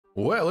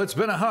Well, it's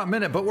been a hot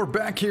minute, but we're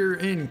back here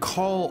in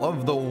Call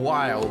of the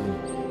Wild.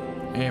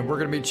 And we're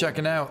going to be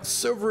checking out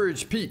Silver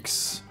Ridge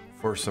Peaks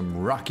for some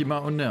Rocky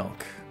Mountain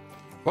elk.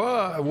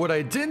 But what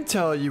I didn't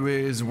tell you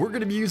is we're going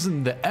to be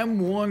using the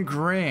M1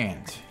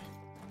 Garand.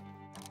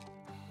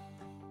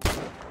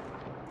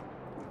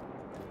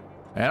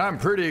 And I'm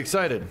pretty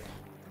excited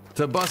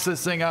to bust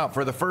this thing out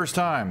for the first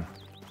time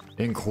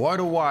in quite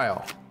a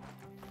while.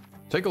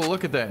 Take a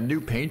look at that new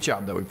paint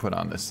job that we put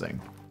on this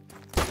thing.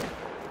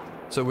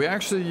 So we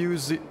actually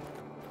use the...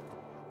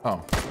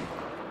 Oh.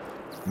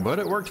 But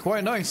it worked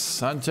quite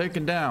nice on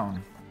taking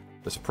down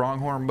this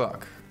pronghorn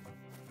buck.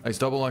 Nice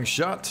double lung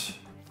shot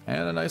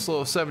and a nice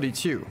little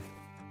 72.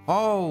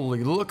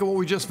 Holy, look at what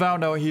we just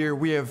found out here.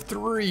 We have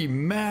three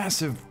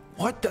massive...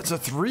 What? That's a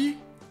three?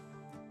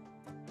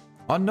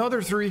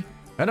 Another three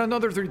and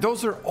another three.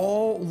 Those are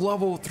all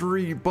level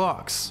 3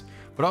 bucks.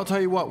 But I'll tell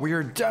you what, we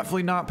are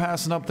definitely not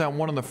passing up that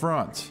one in the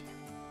front.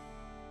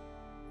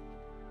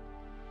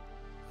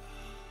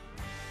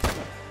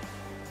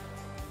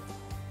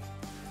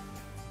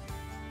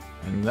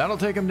 And that'll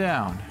take him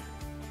down.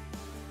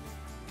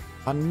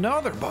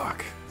 Another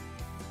buck.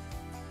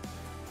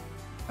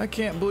 I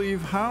can't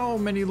believe how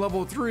many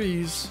level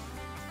 3s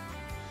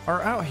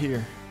are out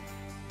here.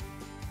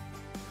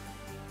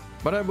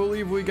 But I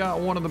believe we got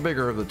one of the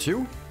bigger of the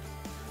two.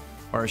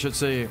 Or I should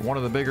say one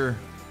of the bigger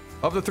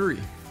of the three.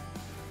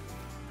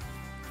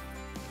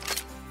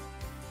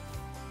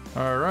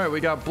 Alright, we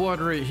got blood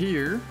right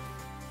here.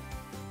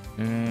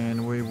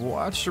 And we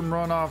watched him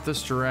run off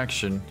this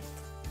direction.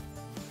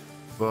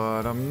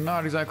 But I'm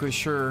not exactly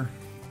sure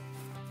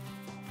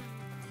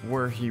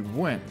where he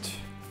went.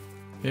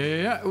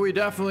 Yeah, we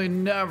definitely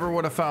never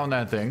would have found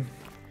that thing.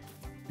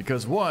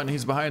 Because one,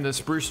 he's behind this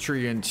spruce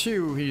tree, and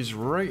two, he's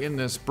right in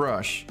this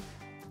brush.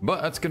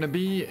 But that's going to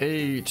be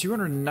a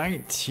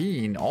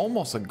 219,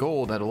 almost a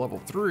gold at a level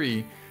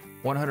 3,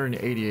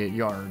 188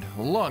 yard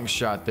long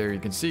shot there. You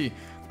can see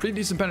pretty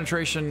decent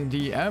penetration.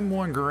 The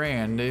M1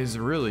 Garand is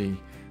really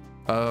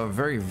a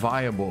very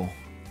viable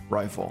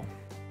rifle.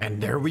 And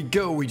there we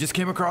go. We just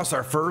came across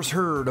our first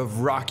herd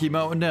of Rocky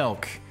Mountain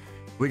elk.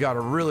 We got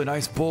a really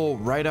nice bull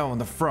right out in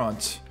the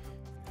front,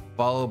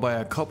 followed by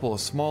a couple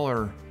of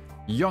smaller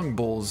young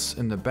bulls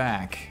in the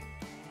back.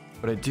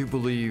 But I do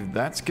believe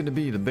that's going to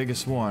be the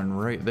biggest one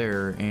right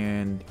there,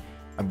 and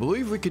I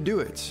believe we could do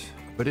it,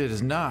 but it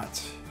is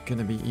not going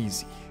to be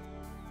easy.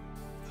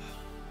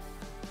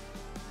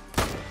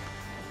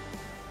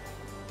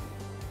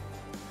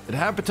 It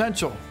had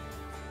potential,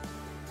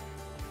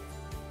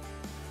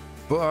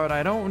 but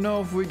I don't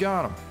know if we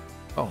got him.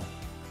 Oh.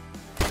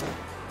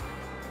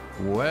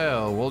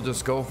 Well, we'll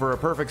just go for a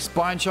perfect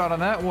spine shot on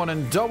that one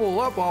and double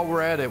up while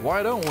we're at it.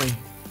 Why don't we?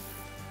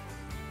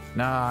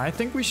 Nah, I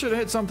think we should have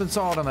hit something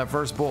solid on that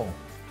first bull.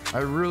 I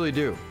really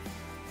do.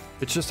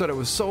 It's just that it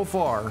was so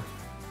far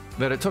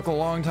that it took a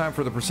long time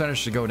for the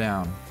percentage to go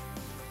down.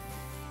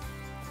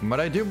 But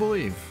I do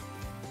believe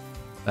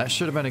that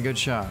should have been a good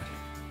shot.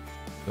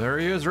 There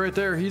he is right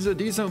there. He's a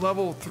decent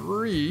level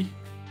 3.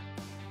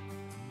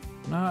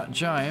 Not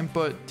giant,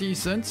 but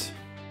decent.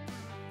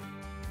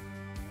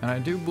 And I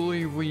do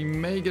believe we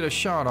may get a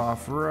shot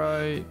off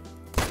right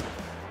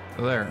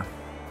there.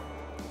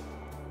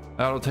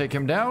 That'll take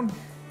him down.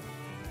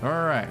 All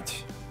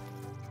right.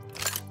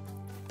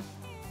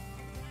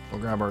 We'll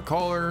grab our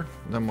collar,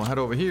 then we'll head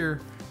over here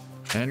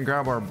and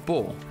grab our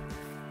bull.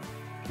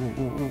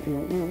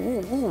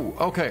 Ooh.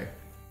 Okay.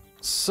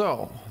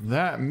 So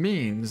that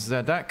means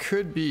that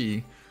could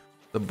be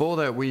the bull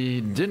that we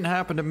didn't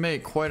happen to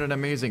make quite an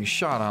amazing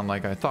shot on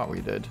like I thought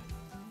we did.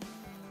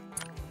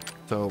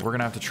 So we're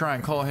gonna have to try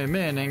and call him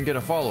in and get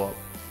a follow-up.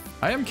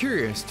 I am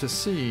curious to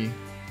see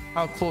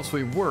how close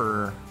we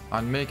were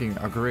on making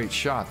a great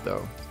shot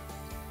though.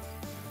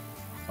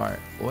 Alright,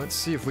 let's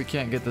see if we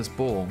can't get this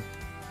bull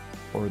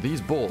or these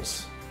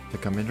bulls to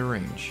come into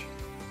range.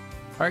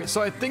 Alright,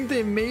 so I think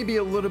they may be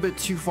a little bit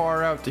too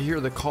far out to hear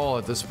the call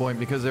at this point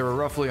because they were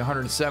roughly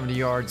 170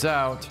 yards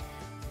out.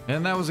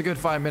 And that was a good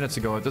 5 minutes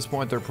ago. At this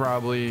point, they're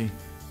probably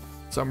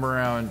somewhere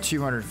around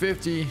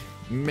 250,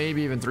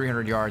 maybe even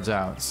 300 yards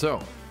out. So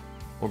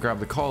we'll grab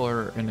the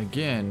collar and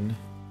again,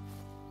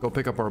 go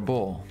pick up our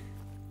bull.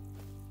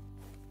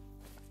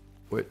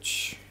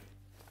 Which,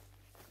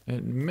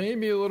 it may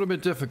be a little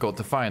bit difficult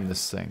to find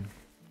this thing.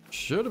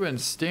 Should have been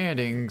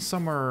standing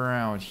somewhere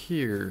around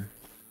here.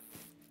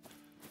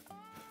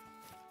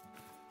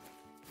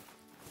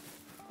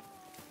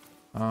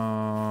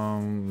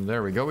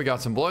 There we go. We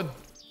got some blood.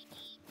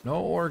 No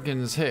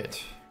organs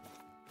hit.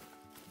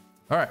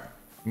 Alright,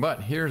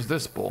 but here's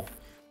this bull.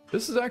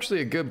 This is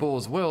actually a good bull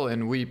as well,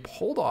 and we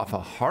pulled off a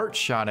heart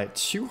shot at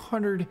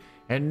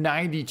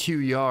 292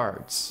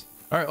 yards.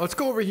 Alright, let's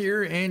go over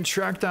here and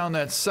track down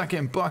that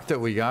second buck that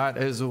we got,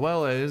 as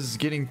well as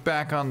getting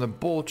back on the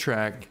bull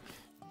track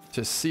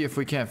to see if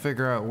we can't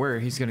figure out where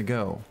he's gonna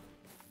go.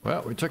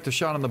 Well, we took the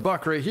shot on the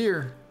buck right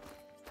here,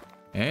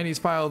 and he's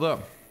piled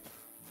up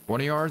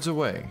 20 yards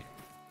away.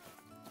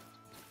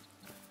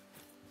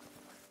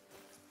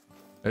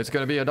 It's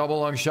going to be a double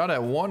lung shot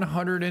at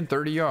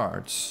 130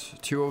 yards.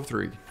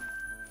 203.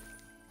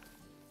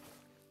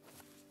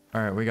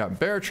 All right, we got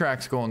bear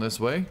tracks going this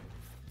way.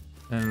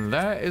 And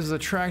that is the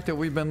track that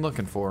we've been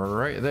looking for.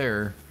 Right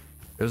there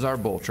is our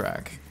bull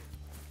track.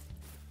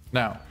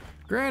 Now,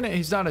 granted,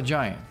 he's not a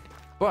giant,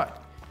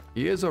 but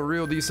he is a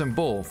real decent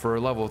bull for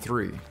a level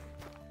 3.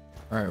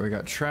 All right, we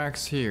got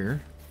tracks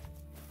here.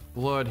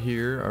 Blood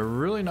here. A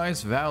really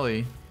nice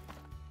valley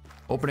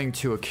opening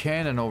to a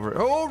cannon over.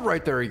 Oh,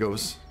 right there he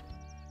goes.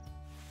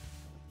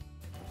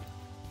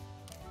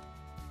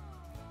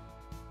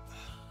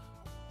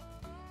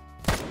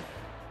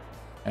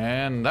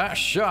 And that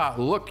shot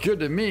looked good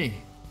to me.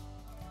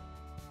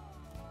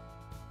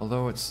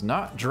 Although it's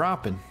not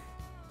dropping.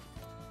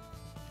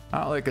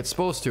 Not like it's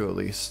supposed to, at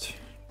least.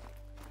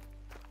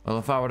 Well,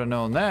 if I would have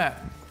known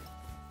that.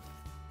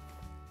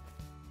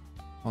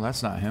 Well,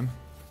 that's not him.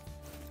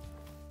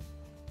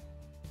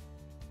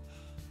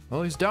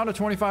 Well, he's down to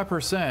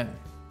 25%.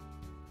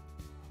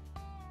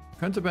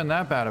 Couldn't have been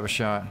that bad of a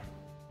shot.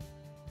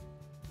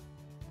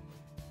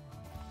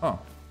 Oh.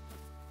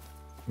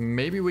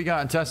 Maybe we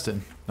got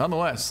tested.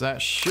 Nonetheless,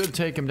 that should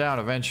take him down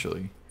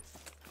eventually.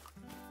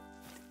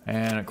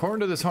 And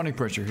according to this hunting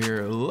picture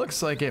here, it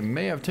looks like it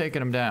may have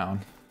taken him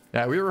down.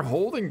 Yeah, we were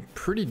holding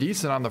pretty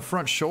decent on the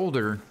front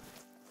shoulder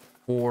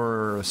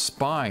or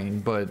spine,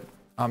 but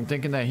I'm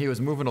thinking that he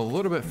was moving a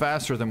little bit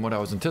faster than what I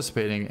was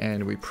anticipating,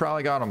 and we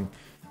probably got him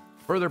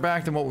further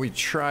back than what we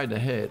tried to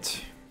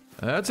hit.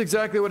 That's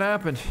exactly what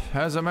happened.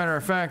 As a matter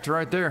of fact,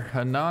 right there,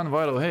 a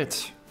non-vital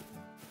hit.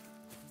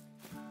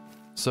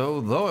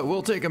 So, though it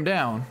will take him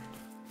down,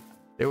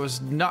 it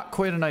was not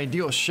quite an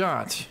ideal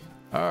shot.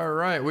 All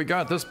right, we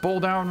got this bull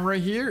down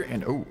right here,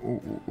 and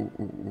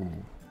oh.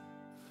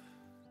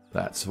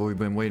 That's what we've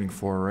been waiting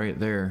for right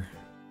there.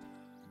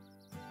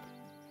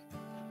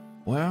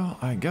 Well,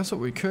 I guess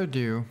what we could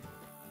do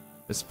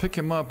is pick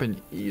him up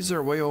and ease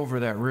our way over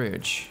that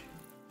ridge.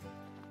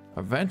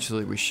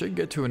 Eventually, we should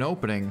get to an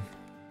opening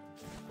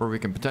where we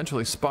can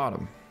potentially spot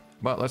him.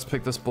 But let's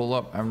pick this bull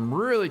up. I'm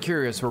really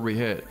curious where we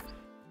hit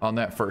on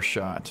that first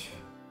shot.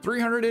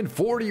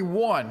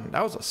 341.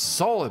 That was a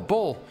solid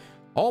bull.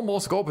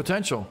 Almost goal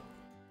potential.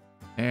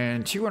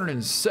 And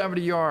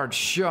 270 yard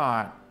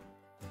shot.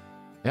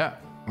 Yeah,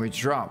 we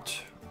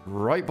dropped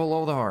right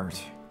below the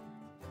heart.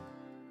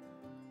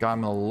 Got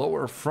him a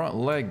lower front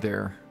leg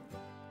there.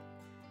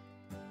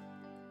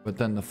 But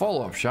then the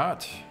follow-up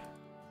shot,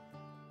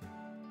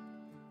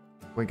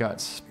 we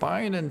got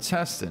spine and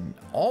intestine.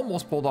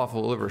 Almost pulled off a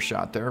liver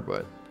shot there,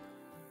 but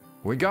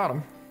we got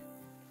him.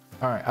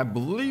 All right, I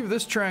believe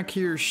this track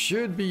here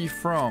should be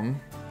from...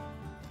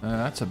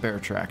 that's a bear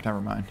track,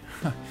 never mind.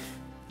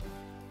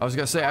 I was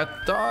gonna say,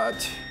 I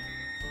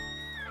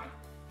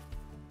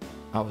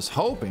was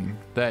hoping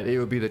that it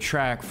would be the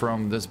track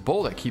from this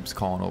bull that keeps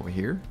calling over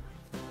here,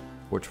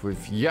 which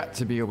we've yet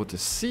to be able to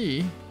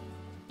see.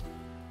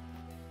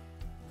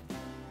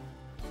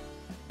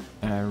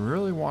 And I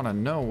really want to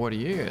know what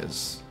he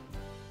is.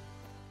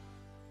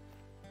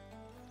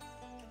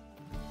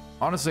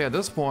 Honestly, at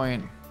this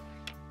point,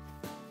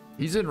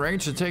 he's in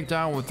range to take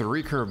down with the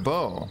recurve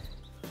bow.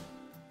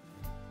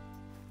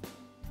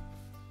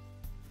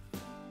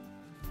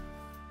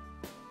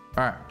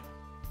 Alright.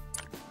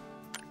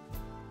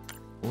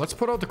 Let's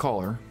put out the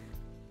collar.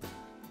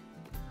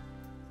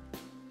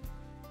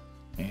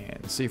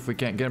 And see if we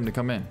can't get him to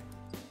come in.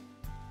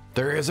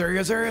 There he is, there he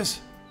is, there he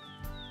is!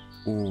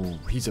 Ooh,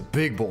 he's a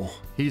big bull.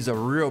 He's a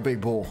real big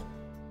bull.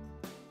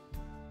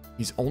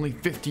 He's only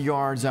 50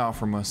 yards out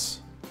from us.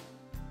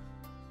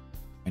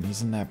 And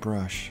he's in that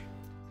brush.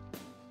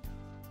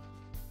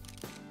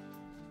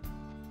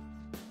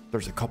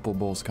 There's a couple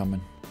bulls coming.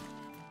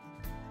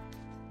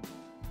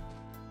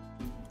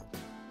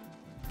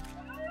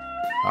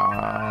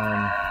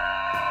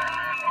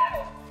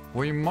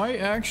 We might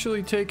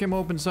actually take him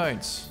open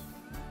sights.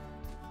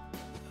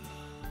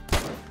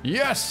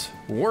 Yes,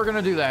 we're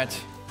gonna do that.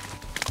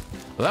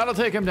 That'll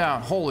take him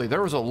down. Holy,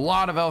 there was a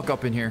lot of elk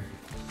up in here.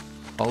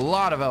 A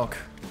lot of elk.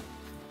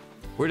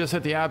 We just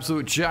hit the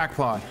absolute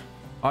jackpot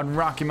on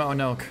Rocky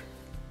Mountain elk.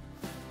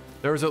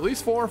 There was at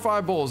least 4 or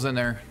 5 bulls in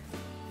there.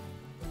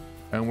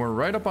 And we're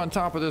right up on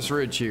top of this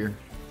ridge here.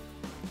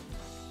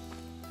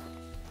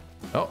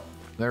 Oh,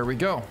 there we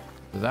go.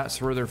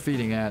 That's where they're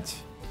feeding at.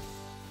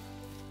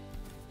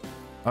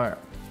 All right,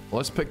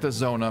 let's pick this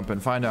zone up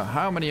and find out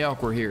how many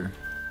elk were here.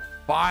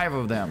 5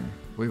 of them.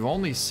 We've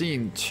only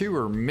seen 2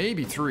 or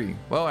maybe 3.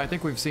 Well, I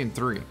think we've seen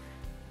 3.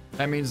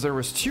 That means there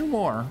was 2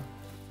 more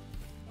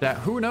that,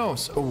 who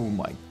knows? Oh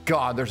my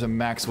God, there's a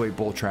max weight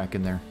bull track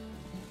in there.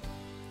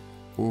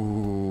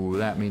 Ooh,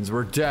 that means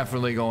we're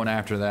definitely going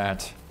after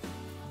that.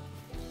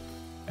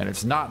 And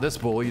it's not this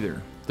bull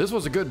either. This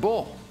was a good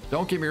bull.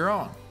 Don't get me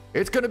wrong.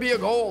 It's gonna be a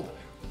gold.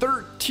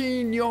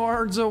 13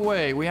 yards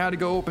away. We had to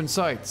go open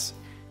sights.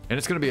 And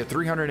it's gonna be a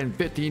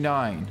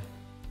 359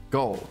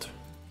 gold.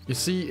 You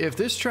see, if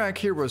this track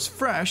here was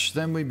fresh,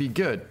 then we'd be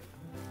good.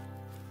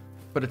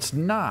 But it's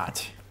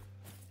not.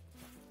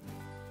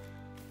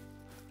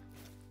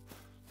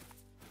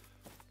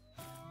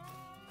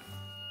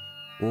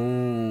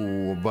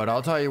 Ooh, but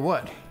I'll tell you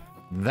what,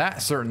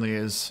 that certainly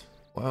is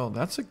Well,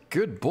 that's a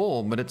good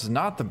bull, but it's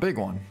not the big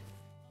one.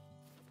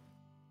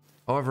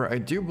 However, I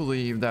do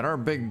believe that our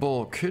big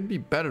bull could be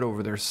bedded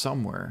over there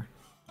somewhere.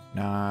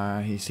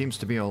 Nah, he seems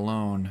to be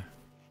alone.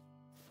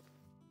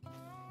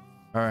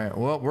 Alright,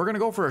 well, we're gonna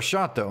go for a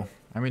shot, though.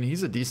 I mean,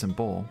 he's a decent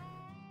bull.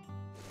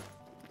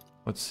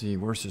 Let's see,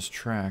 where's his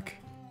track?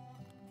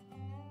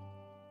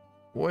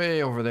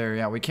 Way over there.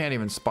 Yeah, we can't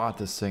even spot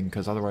this thing,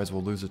 because otherwise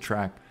we'll lose a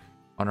track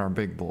on our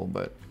big bull,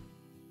 but...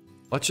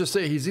 let's just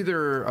say he's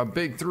either a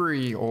big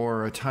 3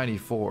 or a tiny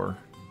 4.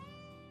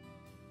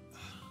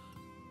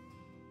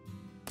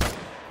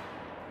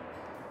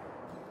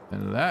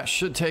 And that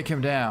should take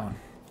him down.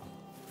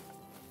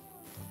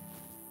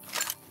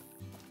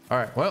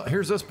 Alright, well,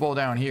 here's this bull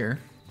down here.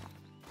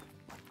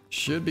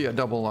 Should be a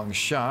double lung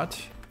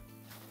shot.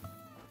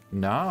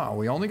 Nah,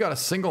 we only got a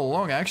single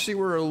lung. Actually,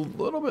 we're a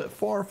little bit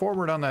far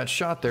forward on that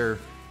shot there,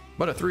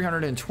 but a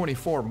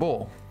 324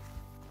 bull.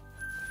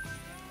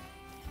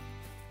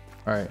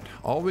 Alright,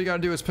 all we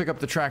gotta do is pick up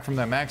the track from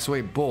that max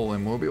weight bull,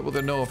 and we'll be able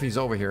to know if he's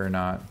over here or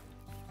not.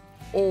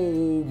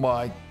 Oh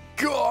my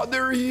god,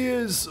 there he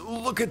is!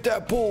 Look at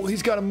that bull.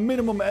 He's got a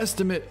minimum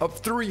estimate of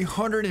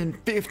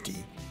 350.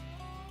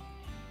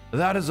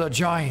 That is a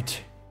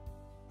giant.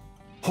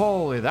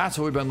 Holy, that's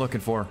what we've been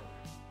looking for.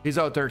 He's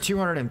out there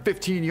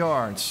 215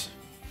 yards.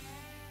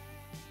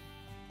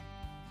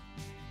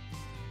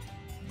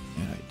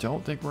 And I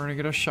don't think we're gonna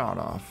get a shot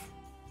off.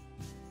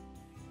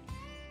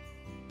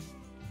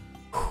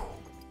 Whew.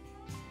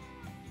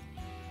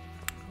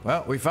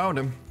 Well, we found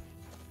him.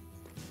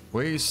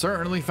 We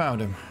certainly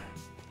found him.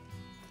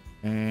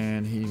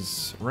 And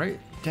he's right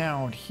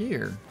down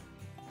here.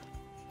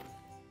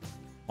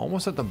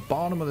 Almost at the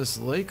bottom of this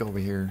lake over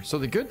here. So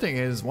the good thing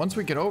is, once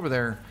we get over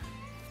there,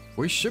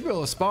 we should be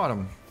able to spot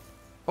them,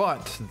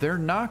 but they're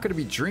not going to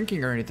be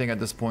drinking or anything at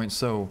this point,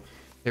 so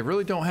they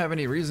really don't have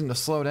any reason to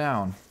slow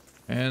down.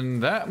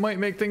 And that might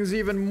make things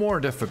even more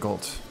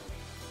difficult.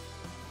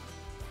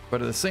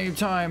 But at the same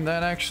time,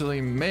 that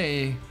actually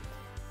may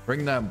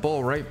bring that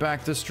bull right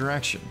back this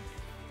direction.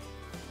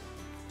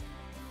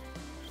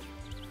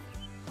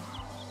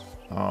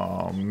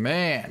 Oh,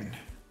 man.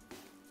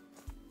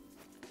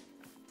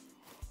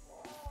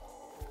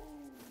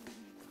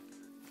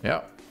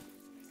 Yep.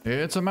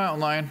 It's a mountain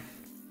lion.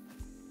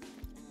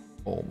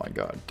 Oh my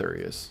god, there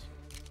he is.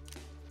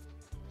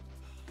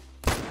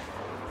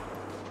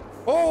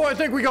 Oh, I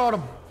think we got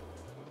him.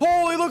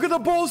 Holy, look at the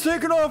bulls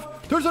taking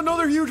off. There's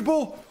another huge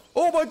bull.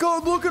 Oh my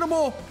god, look at them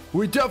all.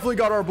 We definitely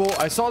got our bull.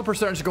 I saw the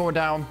percentage going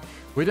down.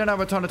 We didn't have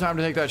a ton of time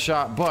to take that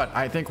shot, but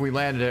I think we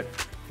landed it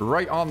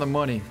right on the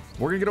money.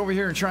 We're gonna get over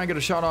here and try and get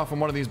a shot off on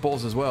one of these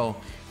bulls as well,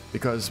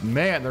 because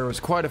man, there was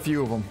quite a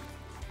few of them.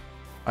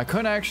 I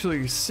couldn't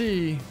actually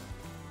see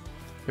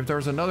if there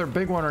was another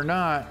big one or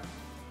not.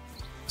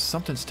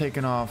 Something's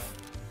taken off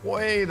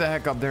way the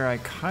heck up there. I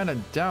kind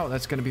of doubt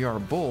that's going to be our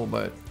bull,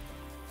 but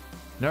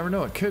you never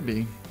know, it could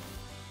be.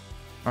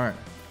 All right,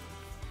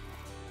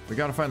 we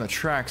got to find the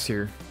tracks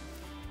here.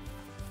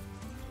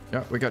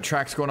 Yep, we got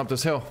tracks going up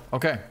this hill.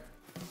 Okay,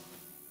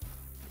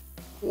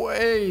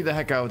 way the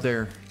heck out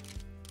there.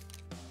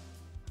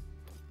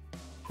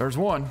 There's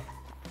one.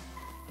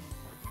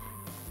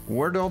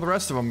 Where did all the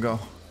rest of them go?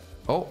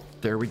 Oh,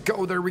 there we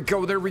go, there we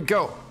go, there we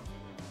go.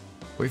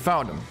 We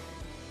found him.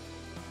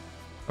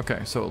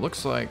 Okay, so it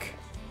looks like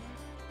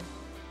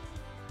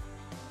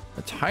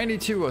a tiny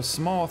 2, a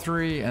small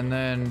 3, and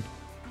then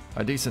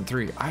a decent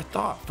 3. I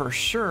thought for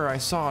sure I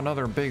saw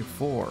another big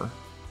 4,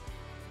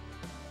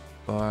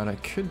 but I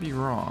could be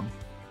wrong.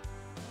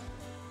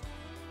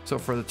 So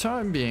for the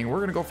time being,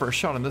 we're gonna go for a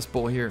shot on this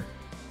bull here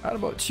at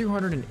about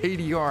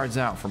 280 yards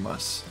out from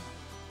us.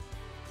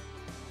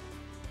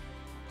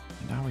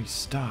 And now he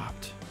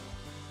stopped.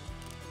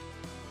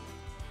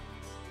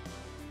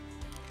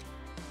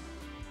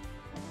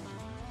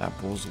 That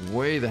bull's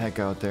way the heck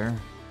out there.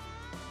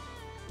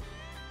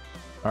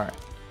 Alright,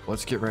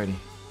 let's get ready.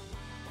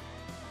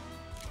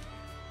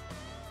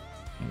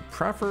 And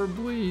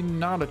preferably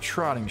not a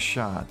trotting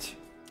shot.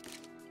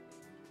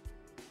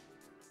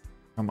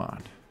 Come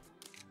on.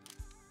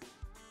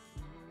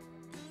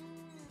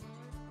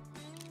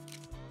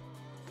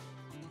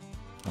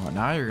 Oh,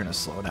 now you're gonna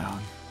slow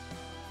down.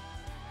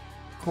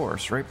 Of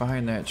course, right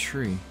behind that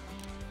tree.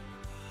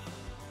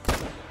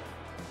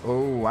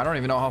 Oh, I don't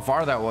even know how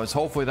far that was.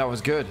 Hopefully that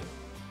was good.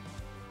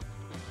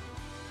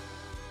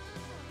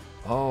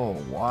 Oh,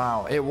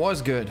 wow. It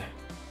was good.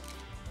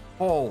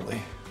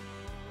 Holy.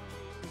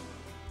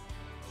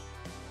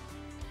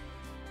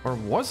 Or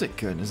was it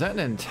good? Is that an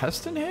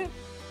intestine hit?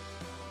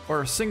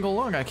 Or a single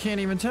lung? I can't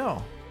even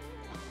tell.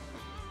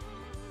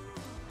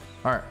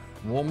 Alright,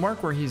 we'll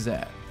mark where he's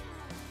at.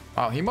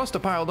 Wow, he must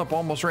have piled up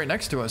almost right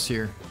next to us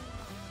here.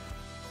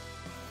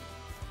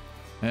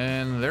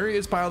 And there he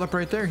is, piled up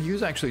right there. He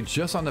was actually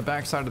just on the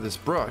backside of this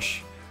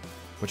brush,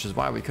 which is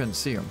why we couldn't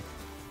see him.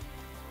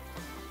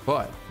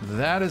 But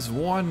that is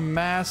one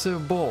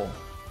massive bull.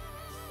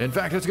 In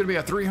fact, it's going to be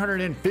a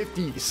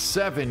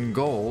 357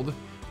 gold.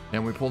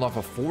 And we pulled off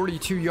a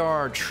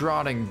 42-yard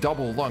trotting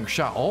double lung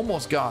shot.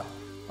 Almost got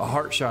a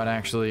heart shot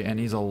actually, and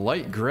he's a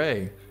light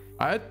gray.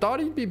 I thought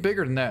he'd be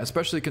bigger than that,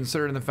 especially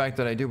considering the fact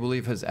that I do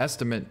believe his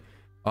estimate,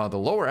 the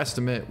lower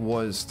estimate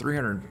was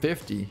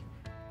 350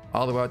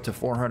 all the way up to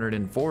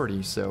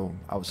 440. So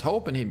I was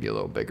hoping he'd be a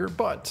little bigger,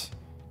 but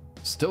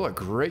still a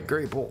great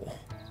bull.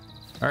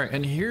 All right,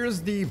 and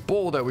here's the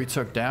bull that we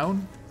took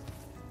down,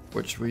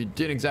 which we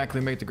didn't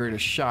exactly make the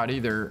greatest shot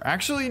either.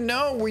 Actually,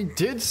 no, we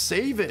did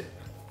save it.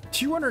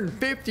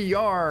 250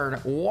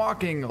 yard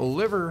walking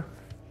liver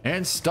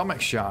and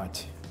stomach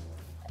shot.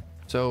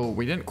 So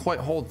we didn't quite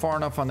hold far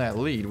enough on that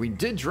lead. We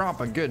did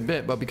drop a good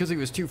bit, but because he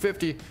was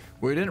 250,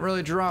 we didn't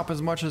really drop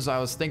as much as I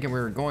was thinking we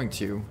were going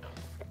to,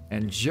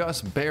 and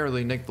just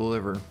barely nicked the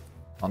liver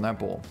on that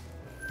bull.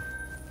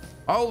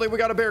 Holy, we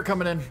got a bear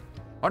coming in.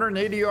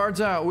 180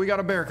 yards out, we got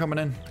a bear coming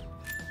in.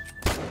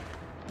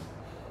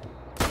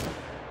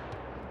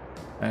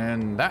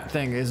 And that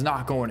thing is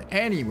not going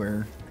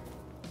anywhere.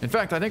 In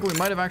fact, I think we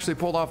might have actually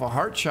pulled off a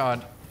heart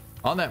shot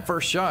on that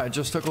first shot. It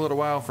just took a little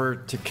while for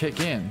it to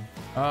kick in.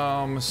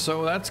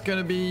 So that's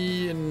gonna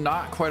be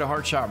not quite a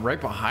hard shot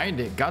right behind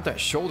it. Got that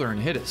shoulder and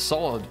hit it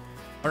solid.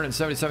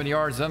 177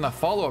 yards. Then the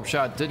follow-up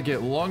shot did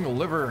get lung,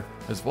 liver,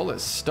 as well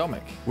as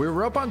stomach. We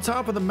were up on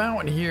top of the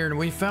mountain here and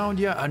we found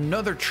yet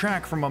another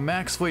track from a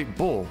max weight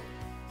bull.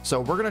 So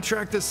we're gonna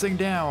track this thing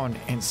down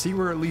and see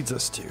where it leads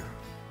us to.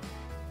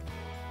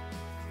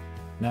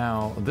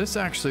 Now, this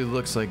actually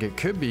looks like it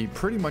could be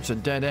pretty much a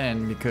dead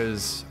end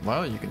because,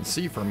 well, you can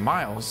see for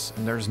miles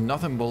and there's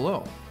nothing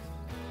below.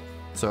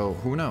 So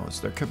who knows?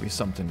 There could be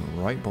something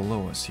right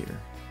below us here.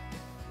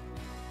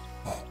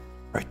 Oh,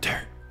 right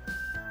there.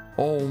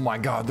 Oh my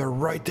God, they're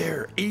right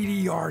there, 80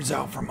 yards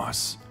out from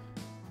us.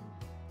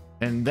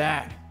 And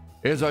that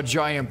is a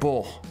giant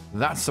bull.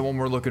 That's the one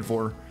we're looking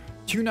for.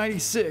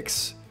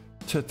 296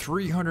 to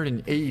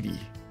 380.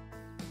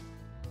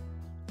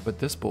 But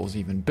this bull's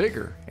even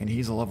bigger, and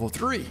he's a level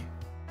 3.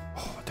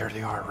 Oh, there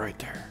they are right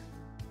there.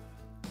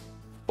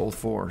 Both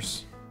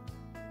fours.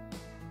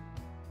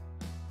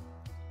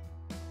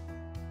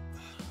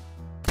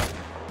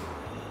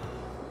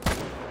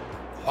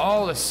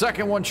 Oh, the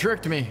second one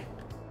tricked me.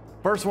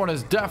 First one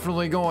is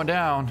definitely going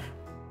down,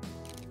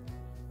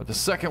 but the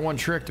second one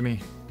tricked me.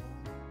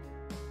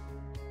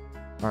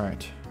 All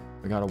right,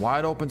 we got a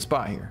wide open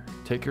spot here.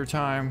 Take your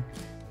time.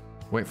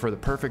 Wait for the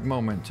perfect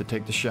moment to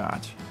take the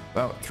shot.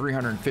 About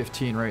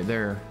 315 right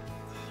there.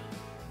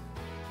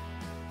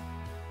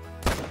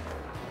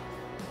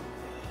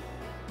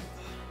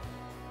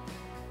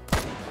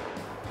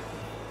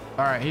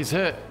 All right, he's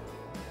hit.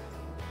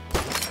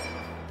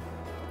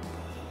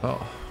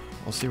 Oh,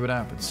 we'll see what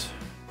happens.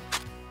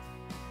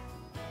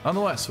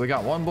 Nonetheless, we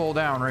got one bull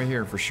down right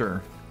here for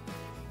sure.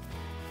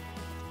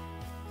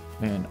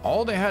 And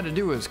all they had to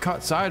do was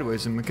cut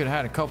sideways and we could have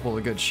had a couple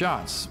of good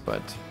shots,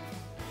 but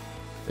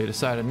they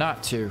decided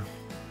not to.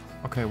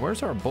 Okay,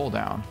 where's our bull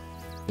down?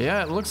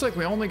 Yeah, it looks like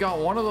we only got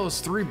one of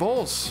those 3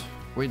 bulls.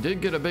 We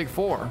did get a big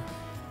 4.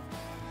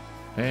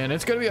 And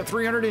it's gonna be a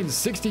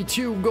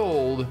 362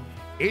 gold,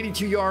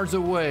 82 yards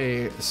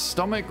away,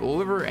 stomach,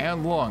 liver,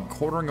 and lung,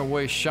 quartering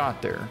away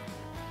shot there.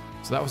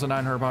 So that was a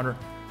 900 pounder.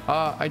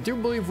 I do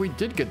believe we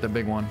did get the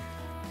big one.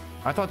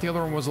 I thought the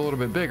other one was a little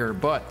bit bigger,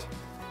 but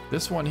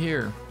this one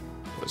here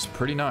was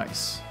pretty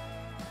nice.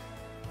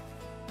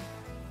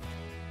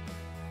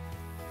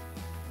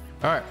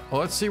 All right, well,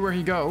 let's see where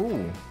he goes.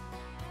 Ooh.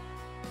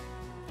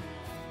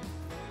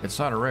 It's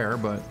not a rare,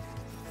 but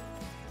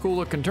cool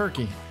looking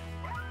turkey.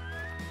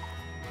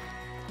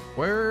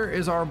 Where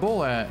is our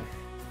bull at?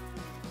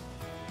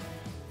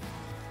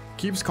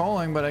 Keeps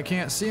calling, but I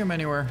can't see him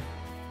anywhere.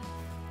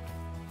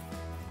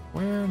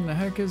 Where in the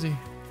heck is he?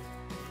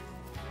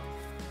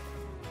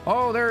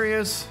 Oh, there he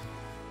is.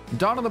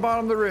 Down on the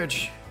bottom of the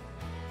ridge.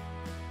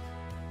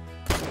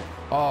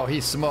 Oh,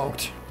 he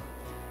smoked.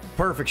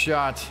 Perfect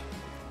shot.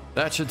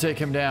 That should take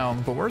him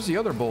down. But where's the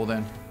other bull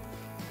then?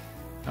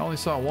 I only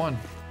saw one.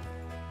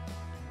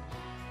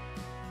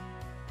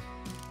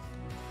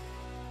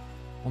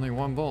 Only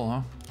one bull,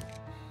 huh?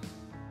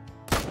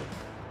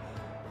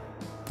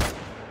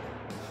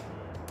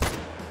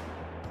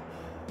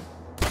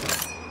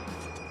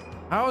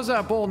 How is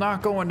that bull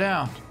not going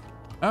down?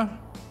 Huh?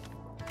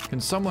 Can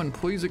someone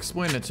please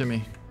explain it to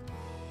me?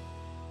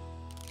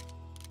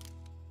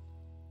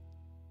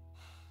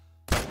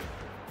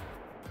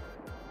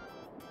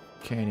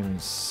 Can't even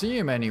see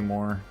him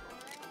anymore.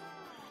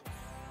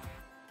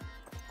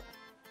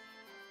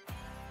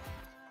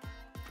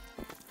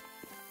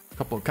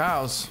 Couple of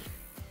cows.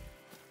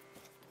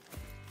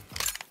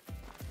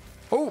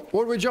 Oh,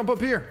 what did we jump up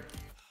here?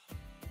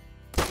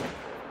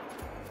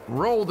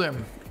 Rolled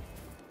him.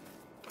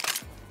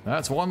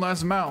 That's one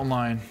less mountain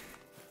lion.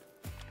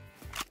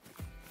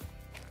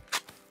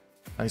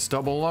 Nice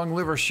double lung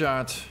liver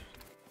shot.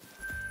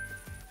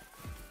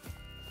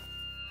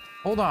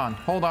 Hold on,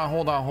 hold on,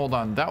 hold on, hold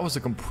on. That was a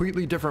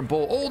completely different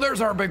bull. Oh,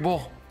 there's our big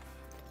bull.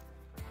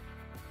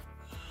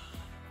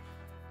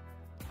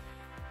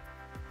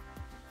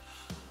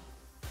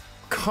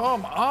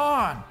 Come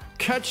on,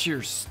 catch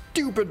your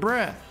stupid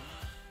breath.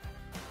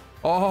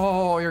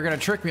 Oh, you're gonna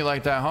trick me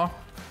like that, huh?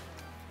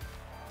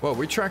 Well,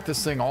 we tracked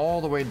this thing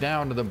all the way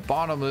down to the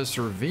bottom of this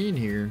ravine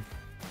here.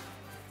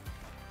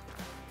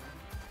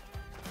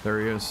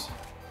 There he is.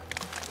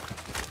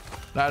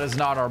 That is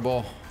not our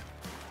bull.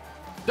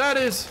 That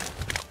is.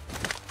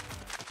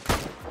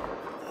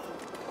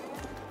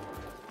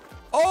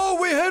 Oh,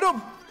 we hit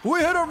him. We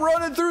hit him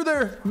running through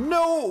there.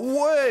 No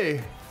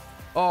way.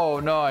 Oh,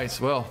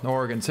 nice. Well, no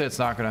Oregon's hit's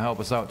not going to help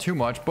us out too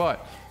much,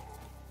 but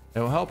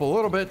it'll help a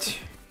little bit.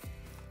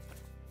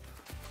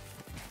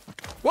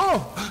 Whoa.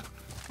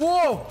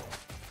 Whoa.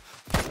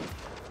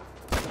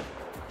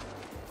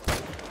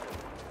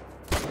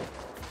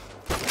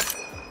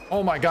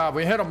 Oh my God,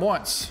 we hit him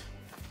once.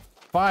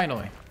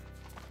 Finally.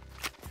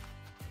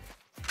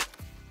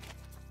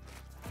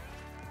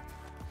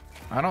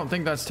 I don't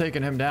think that's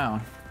taking him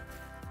down.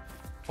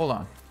 Hold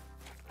on.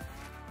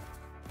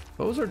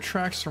 Those are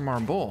tracks from our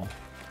bull.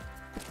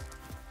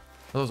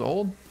 Are those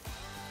old?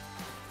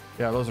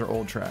 Yeah, those are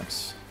old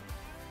tracks.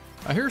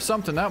 I hear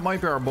something. That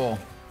might be our bull.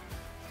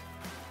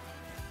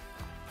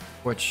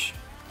 Which,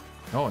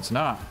 no, it's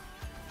not.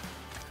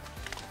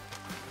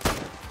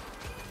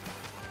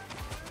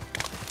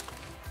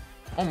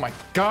 Oh my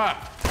God.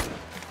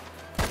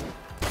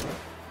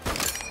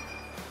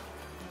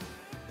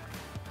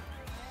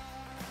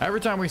 Every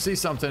time we see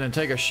something and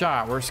take a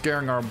shot, we're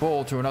scaring our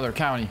bull to another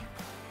county.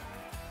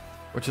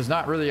 Which is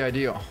not really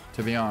ideal,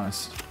 to be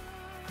honest.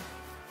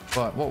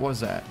 But what was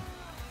that?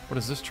 What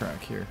is this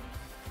track here?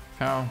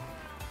 Cow.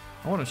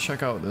 I want to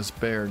check out this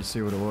bear to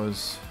see what it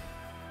was.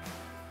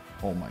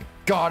 Oh my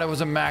God, it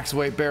was a max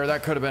weight bear.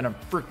 That could have been a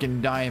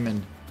freaking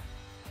diamond.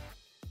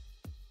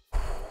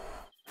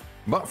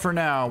 But for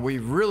now, we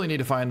really need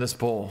to find this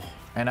bull.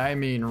 And I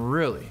mean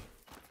really.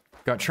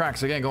 Got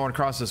tracks again going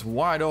across this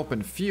wide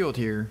open field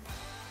here.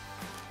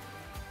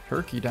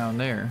 Turkey down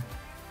there.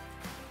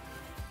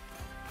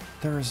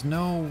 There is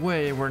no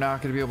way we're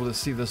not going to be able to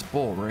see this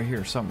bull right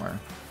here somewhere.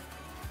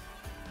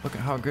 Look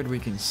at how good we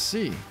can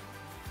see.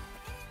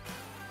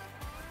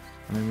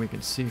 I mean, we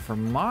can see for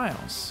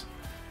miles.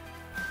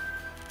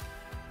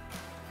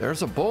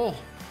 There's a bull.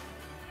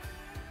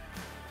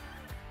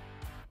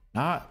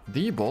 Not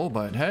the bull,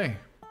 but hey.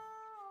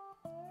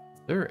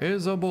 There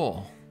is a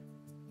bull.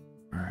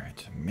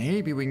 Alright,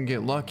 maybe we can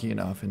get lucky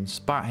enough and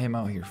spot him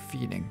out here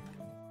feeding.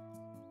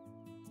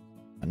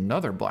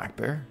 Another black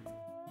bear.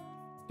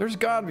 There's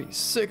gotta be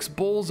 6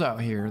 bulls out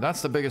here.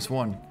 That's the biggest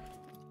one.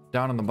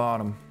 Down on the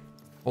bottom.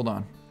 Hold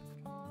on.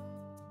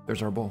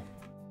 There's our bull.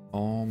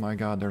 Oh my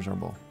God, there's our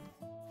bull.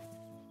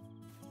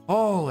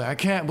 Holy, I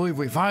can't believe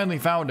we finally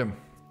found him.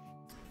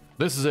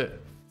 This is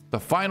it. The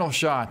final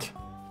shot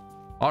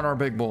on our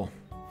big bull.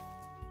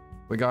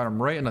 We got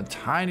him right in a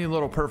tiny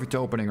little perfect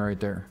opening right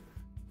there.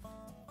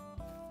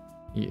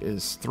 He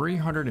is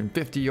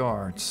 350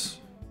 yards.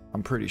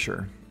 I'm pretty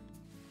sure.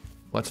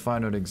 Let's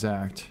find out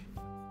exact.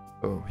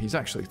 Oh, he's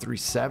actually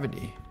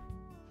 370.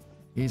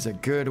 He's a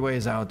good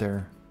ways out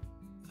there.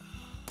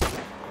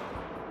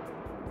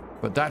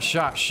 But that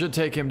shot should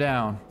take him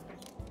down.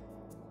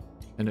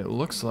 And it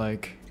looks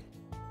like...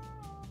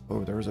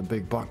 Oh, there was a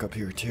big buck up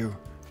here too.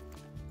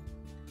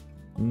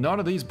 None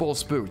of these bulls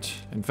spooked.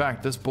 In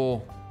fact, this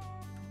bull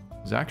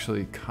is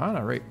actually kind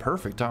of right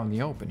perfect out in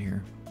the open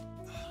here.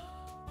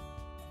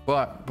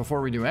 But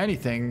before we do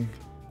anything...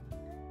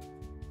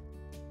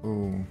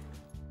 Ooh.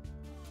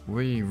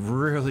 We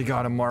really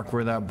got to mark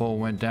where that bull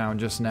went down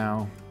just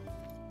now.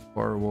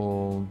 Or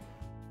will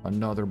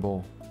another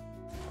bull.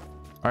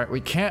 Alright,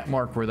 we can't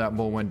mark where that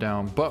bull went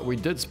down, but we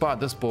did spot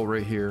this bull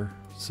right here.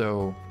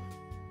 So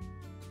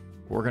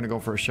we're going to go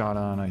for a shot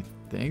on, I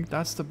think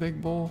that's the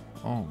big bull.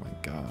 Oh my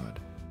God.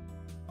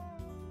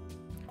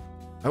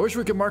 I wish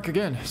we could mark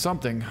again,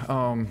 something.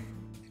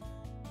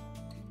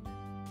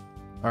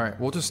 Alright,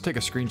 we'll just take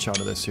a screenshot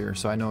of this here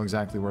so I know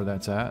exactly where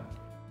that's at.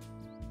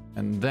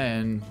 And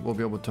then we'll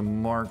be able to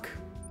mark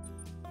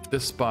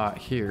this spot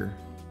here.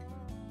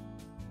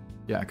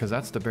 Yeah, because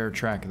that's the bear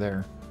track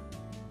there.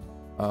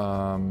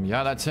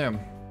 Yeah, that's him.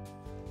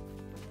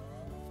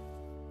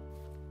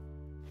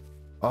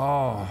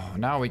 Oh,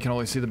 now we can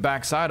only see the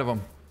back side of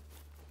him.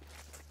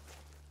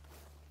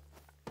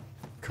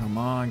 Come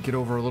on, get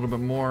over a little bit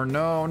more.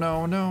 No,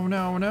 no, no,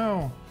 no,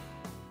 no.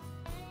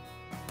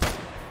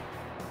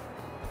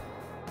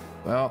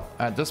 Well,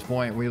 at this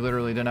point, we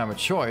literally didn't have a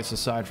choice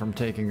aside from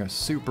taking a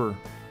super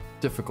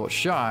difficult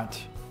shot.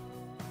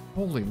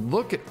 Holy,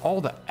 look at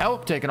all the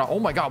elk taken off. Oh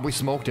my God, we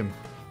smoked him.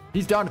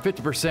 He's down to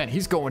 50%.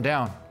 He's going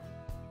down.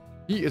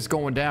 He is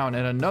going down.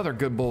 And another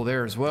good bull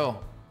there as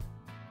well.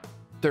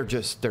 They're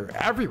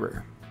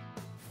everywhere.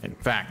 In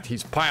fact,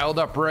 he's piled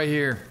up right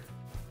here.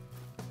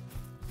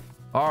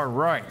 All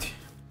right.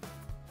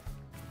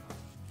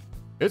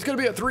 It's going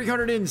to be a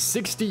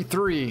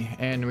 363.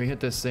 And we hit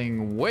this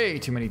thing way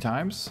too many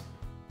times.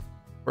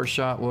 First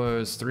shot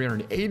was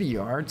 380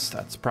 yards.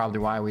 That's probably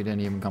why we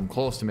didn't even come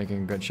close to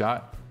making a good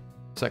shot.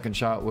 Second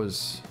shot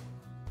was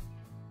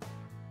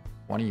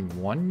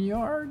 21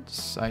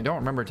 yards. I don't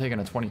remember taking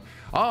a 20.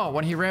 Oh,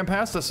 when he ran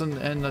past us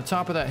in the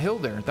top of that hill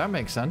there. That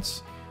makes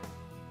sense.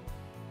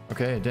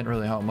 Okay, it didn't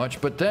really help much.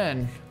 But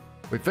then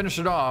we finished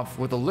it off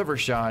with a liver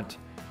shot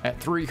at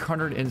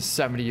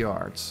 370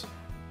 yards,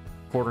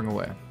 quartering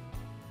away.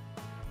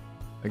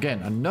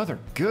 Again, another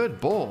good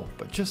bull,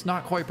 but just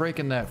not quite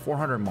breaking that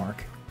 400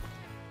 mark.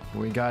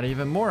 We got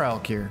even more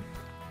elk here.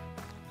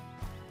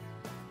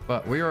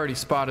 But we already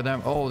spotted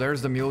them. Oh,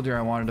 there's the mule deer.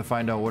 I wanted to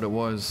find out what it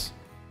was.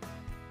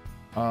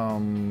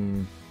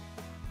 Okay,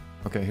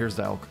 here's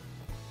the elk.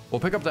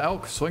 We'll pick up the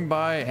elk, swing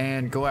by,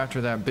 and go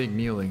after that big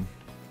muley.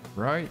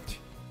 Right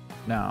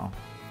now.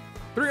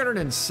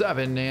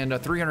 307 and a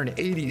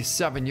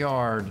 387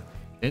 yard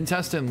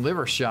intestine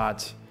liver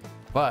shot.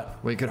 But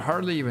we could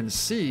hardly even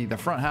see the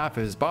front half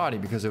of his body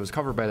because it was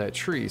covered by that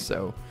tree.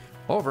 So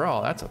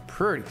overall, that's a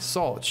pretty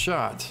solid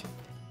shot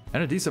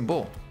and a decent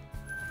bull.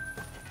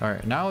 All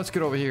right, now let's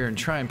get over here and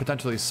try and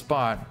potentially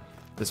spot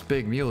this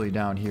big muley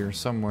down here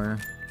somewhere.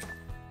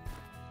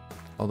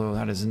 Although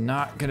that is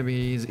not going to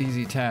be an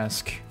easy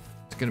task.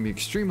 It's going to be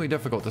extremely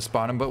difficult to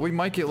spot him, but we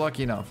might get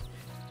lucky enough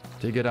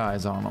to get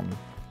eyes on him.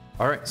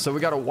 All right, so we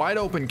got a wide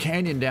open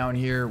canyon down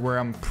here where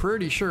I'm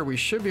pretty sure we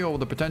should be able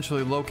to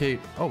potentially locate.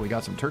 Oh, we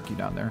got some turkey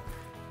down there.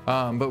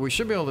 But we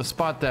should be able to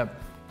spot that.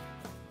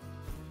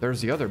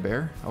 There's the other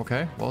bear.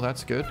 Okay, well,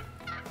 that's good.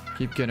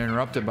 Keep getting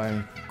interrupted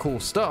by cool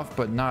stuff,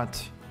 but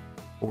not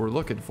what we're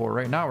looking for.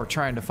 Right now, we're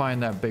trying to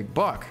find that big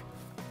buck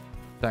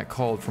that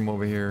called from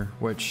over here,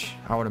 which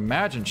I would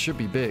imagine should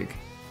be big.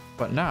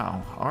 But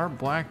now, our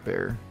black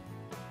bear.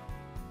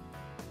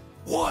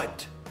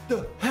 What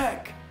the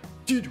heck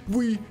did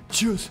we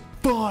just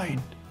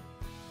find?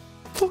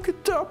 Look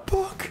at that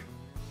buck.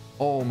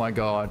 Oh my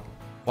god.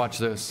 Watch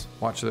this.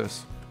 Watch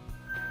this.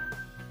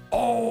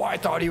 Oh, I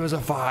thought he was a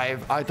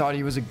 5. I thought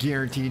he was a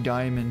guaranteed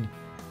diamond.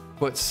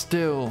 But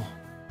still,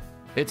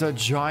 it's a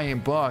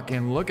giant buck.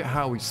 And look at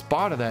how we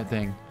spotted that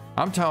thing.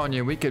 I'm telling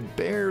you, we could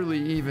barely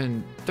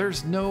even...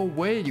 There's no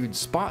way you'd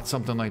spot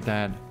something like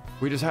that.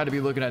 We just had to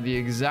be looking at the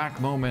exact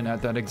moment,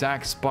 at that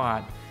exact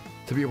spot,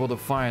 to be able to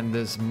find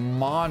this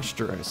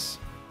monstrous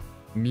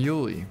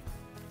muley.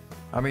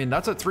 I mean,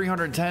 that's a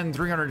 310,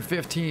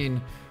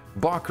 315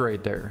 buck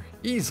right there.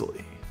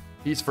 Easily.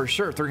 He's for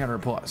sure 300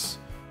 plus.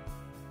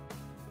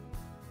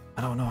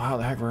 I don't know how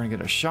the heck we're gonna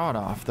get a shot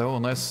off though,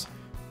 unless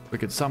we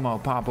could somehow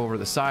pop over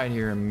the side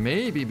here and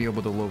maybe be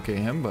able to locate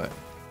him, but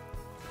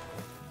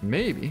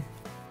maybe.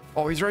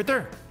 Oh, he's right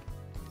there.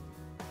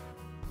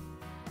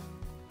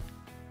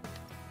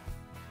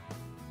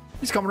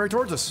 He's coming right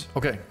towards us.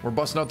 Okay, we're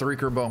busting out the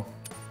recurve bow.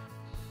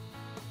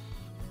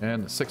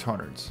 And the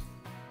 600s.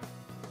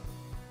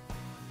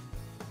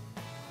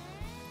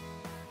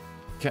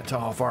 Can't tell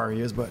how far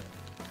he is, but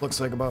looks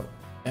like about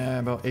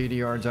 80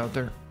 yards out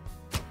there.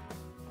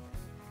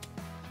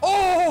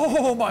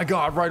 Oh my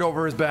god, right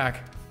over his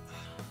back.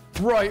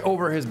 Right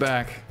over his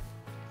back.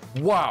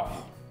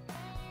 Wow.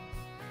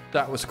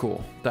 That was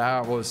cool.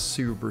 That was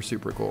super,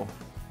 super cool.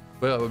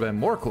 Well, it would have been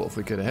more cool if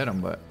we could have hit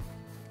him, but...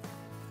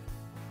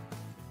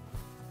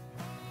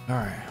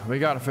 Alright, we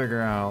gotta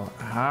figure out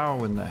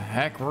how in the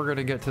heck we're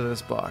gonna get to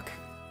this buck.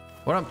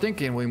 What I'm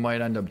thinking we might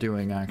end up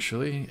doing,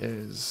 actually,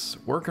 is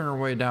working our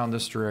way down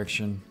this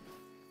direction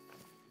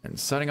and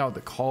setting out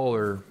the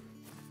collar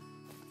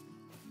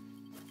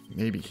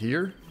maybe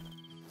here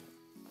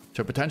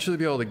to potentially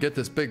be able to get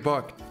this big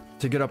buck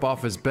to get up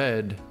off his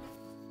bed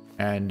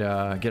and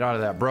get out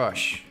of that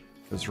brush.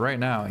 Because right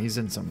now, he's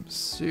in some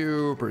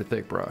super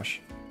thick brush.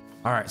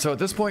 All right, so at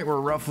this point, we're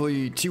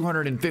roughly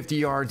 250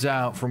 yards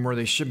out from where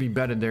they should be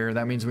bedded there.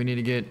 That means we need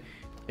to get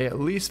at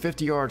least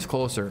 50 yards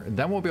closer. And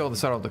then we'll be able to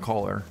set out the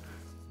collar.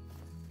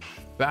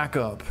 Back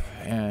up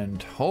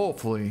and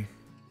hopefully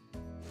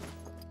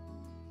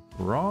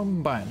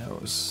wrong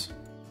binos.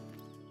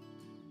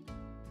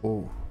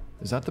 Oh,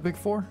 is that the big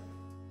 4?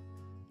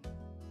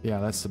 Yeah,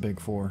 that's the big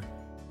 4.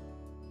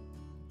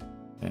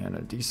 And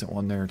a decent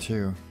one there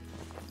too.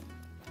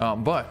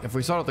 But if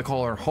we set out the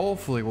collar,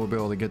 hopefully we'll be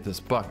able to get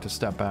this buck to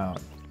step out.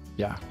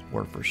 Yeah,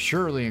 we're for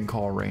surely in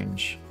call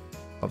range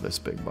of this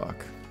big buck.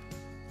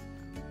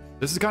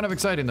 This is kind of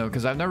exciting though,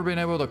 because I've never been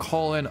able to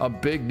call in a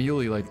big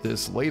muley like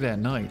this late at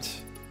night.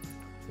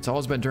 It's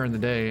always been during the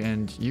day,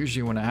 and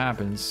usually when it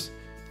happens,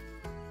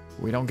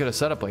 we don't get a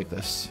setup like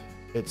this.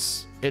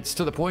 It's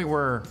to the point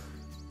where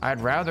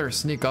I'd rather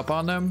sneak up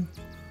on them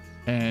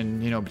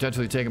and, you know,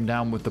 potentially take them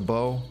down with the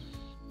bow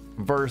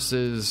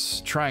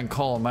versus try and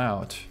call them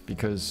out,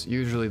 because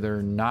usually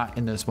they're not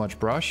in this much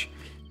brush.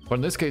 But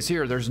in this case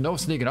here, there's no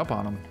sneaking up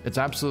on them. It's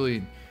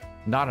absolutely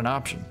not an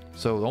option.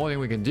 So the only thing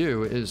we can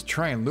do is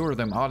try and lure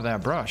them out of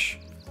that brush.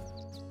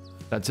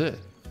 That's it.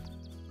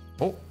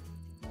 Oh.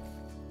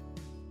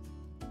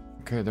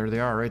 Okay, there they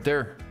are right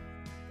there.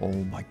 Oh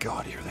my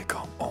god, here they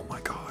come. Oh my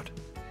god.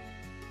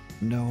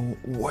 No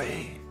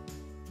way.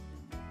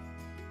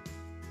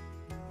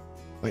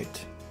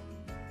 Wait.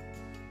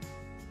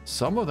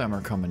 Some of them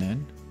are coming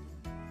in,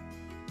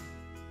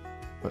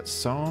 but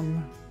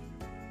some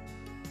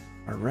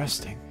are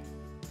resting.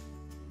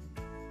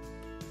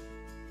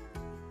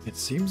 It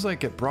seems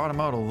like it brought them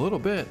out a little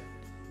bit.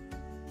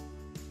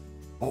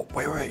 Oh,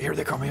 wait, here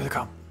they come, here they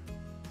come.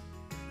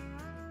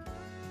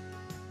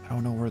 I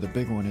don't know where the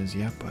big one is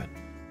yet, but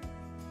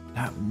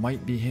that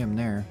might be him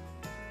there.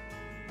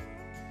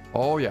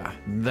 Oh yeah,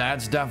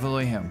 that's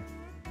definitely him.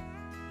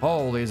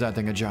 Holy, is that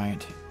thing a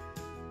giant.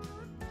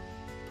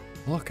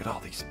 Look at all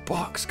these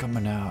bucks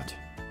coming out.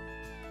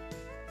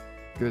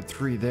 Good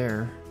 3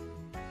 there.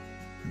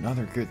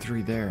 Another good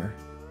 3 there.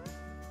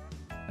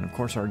 And of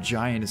course our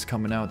giant is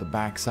coming out the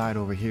backside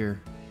over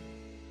here.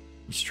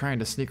 He's trying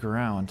to sneak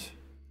around.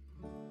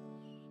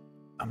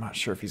 I'm not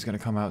sure if he's going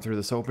to come out through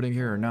this opening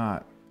here or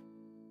not.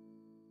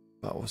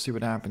 But we'll see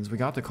what happens. We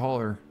got the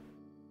caller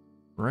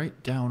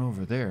right down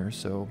over there,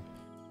 so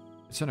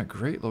it's in a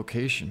great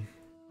location.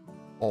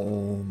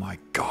 Oh my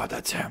god,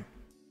 that's him.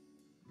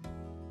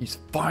 He's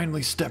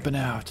finally stepping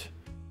out.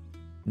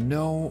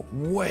 No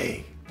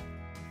way.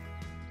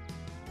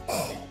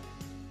 Oh.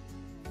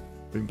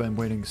 We've been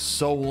waiting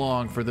so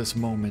long for this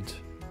moment.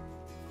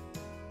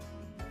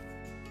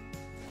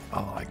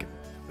 Oh, I can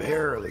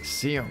barely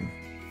see him.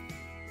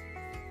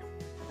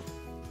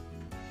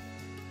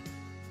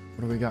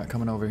 What do we got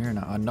coming over here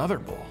now? Another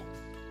bull.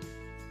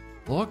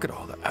 Look at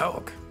all the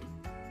elk.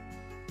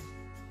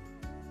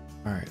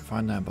 All right,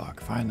 find that buck.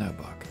 Find that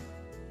buck.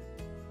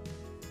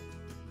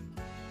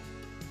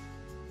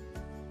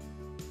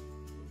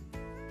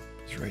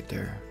 He's right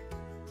there.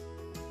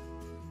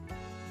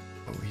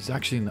 Oh, he's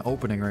actually in the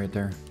opening right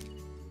there.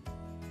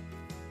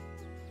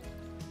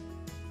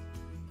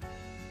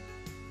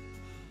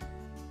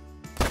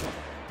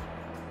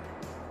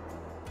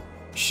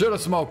 Should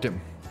have smoked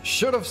him.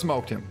 Should have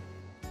smoked him.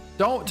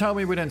 Don't tell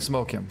me we didn't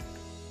smoke him.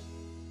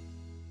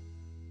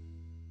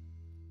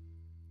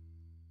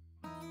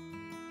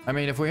 I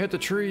mean, if we hit the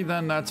tree,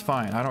 then that's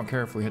fine. I don't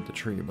care if we hit the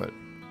tree, but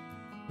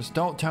just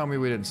don't tell me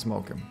we didn't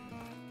smoke him.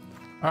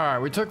 All right,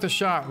 we took the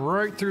shot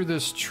right through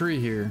this tree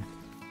here.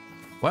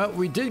 Well,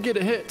 we did get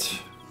a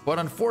hit, but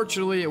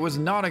unfortunately, it was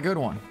not a good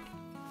one.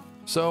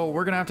 So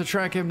we're gonna have to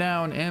track him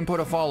down and put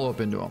a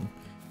follow-up into him,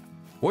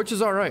 which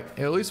is all right.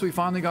 At least we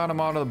finally got him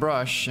out of the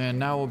brush, and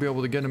now we'll be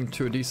able to get him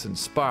to a decent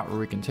spot where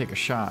we can take a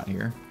shot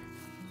here.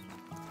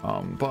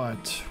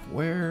 But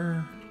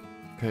where?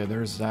 Okay,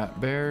 there's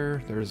that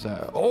bear. There's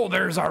that. Oh,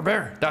 there's our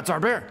bear. That's our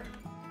bear.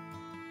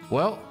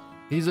 Well,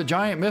 he's a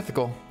giant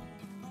mythical.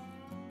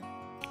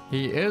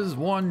 He is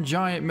one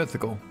giant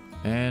mythical,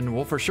 and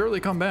we'll for surely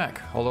come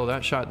back. Although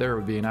that shot there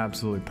would be an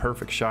absolutely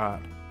perfect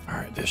shot. All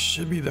right, this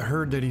should be the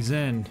herd that he's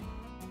in.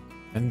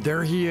 And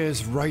there he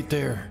is right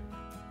there.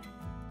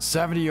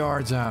 70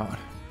 yards out.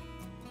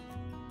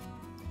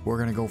 We're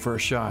gonna go for a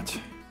shot.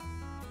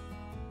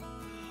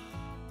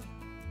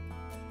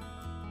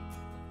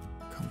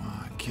 Come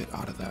on, get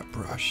out of that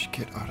brush.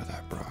 Get out of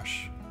that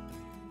brush.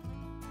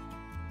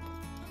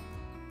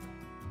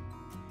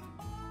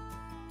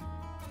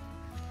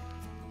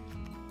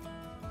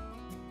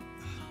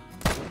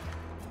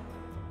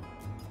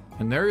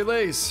 And there he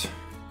lays.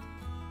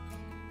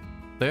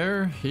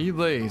 There he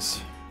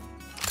lays.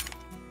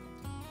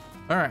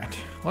 All right,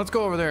 let's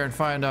go over there and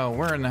find out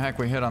where in the heck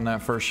we hit on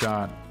that first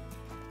shot.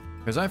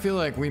 Because I feel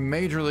like we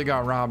majorly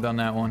got robbed on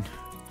that one.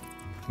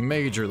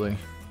 Majorly.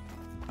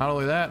 Not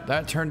only that,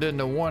 that turned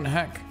into one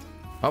heck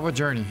of a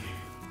journey.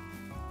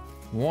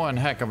 One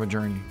heck of a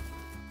journey.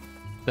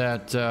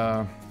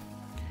 That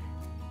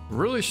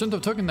really shouldn't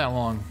have taken that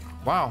long.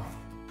 Wow.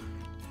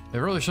 It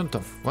really shouldn't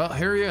have. Well,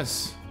 here he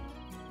is.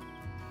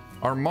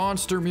 Our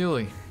monster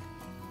muley.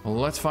 Well,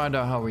 let's find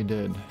out how we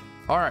did.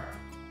 All right.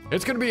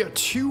 It's going to be a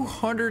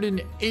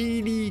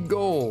 280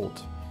 gold,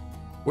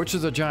 which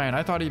is a giant.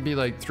 I thought he'd be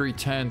like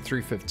 310,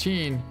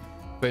 315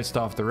 based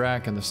off the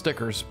rack and the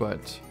stickers,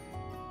 but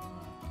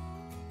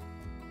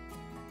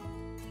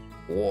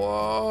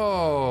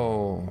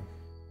whoa,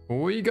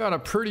 we got a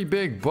pretty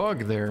big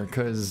bug there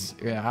because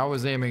yeah, I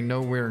was aiming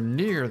nowhere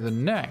near the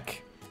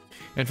neck.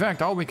 In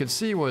fact, all we could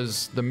see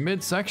was the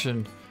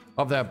midsection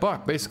of that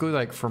buck, basically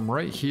like from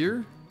right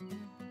here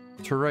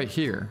to right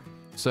here.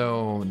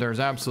 So there's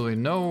absolutely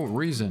no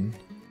reason,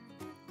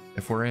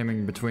 if we're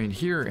aiming between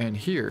here and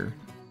here,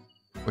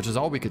 which is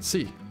all we could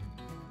see,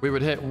 we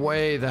would hit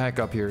way the heck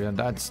up here, and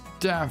that's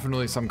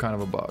definitely some kind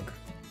of a bug.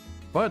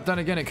 But then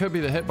again, it could be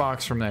the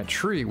hitbox from that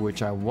tree,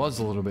 which I was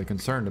a little bit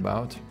concerned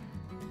about.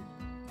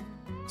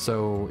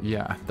 So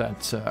yeah, that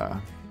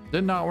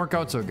did not work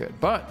out so good,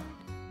 but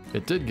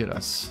it did get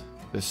us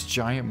this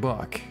giant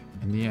buck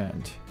in the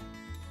end.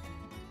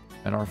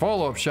 And our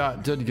follow-up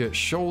shot did get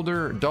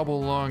shoulder,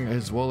 double lung,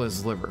 as well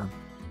as liver.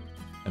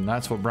 And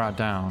that's what brought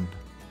down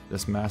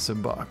this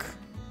massive buck.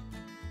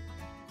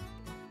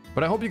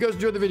 But I hope you guys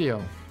enjoyed the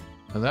video.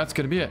 And that's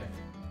going to be it.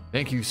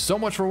 Thank you so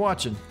much for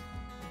watching.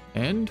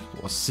 And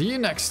we'll see you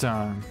next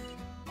time.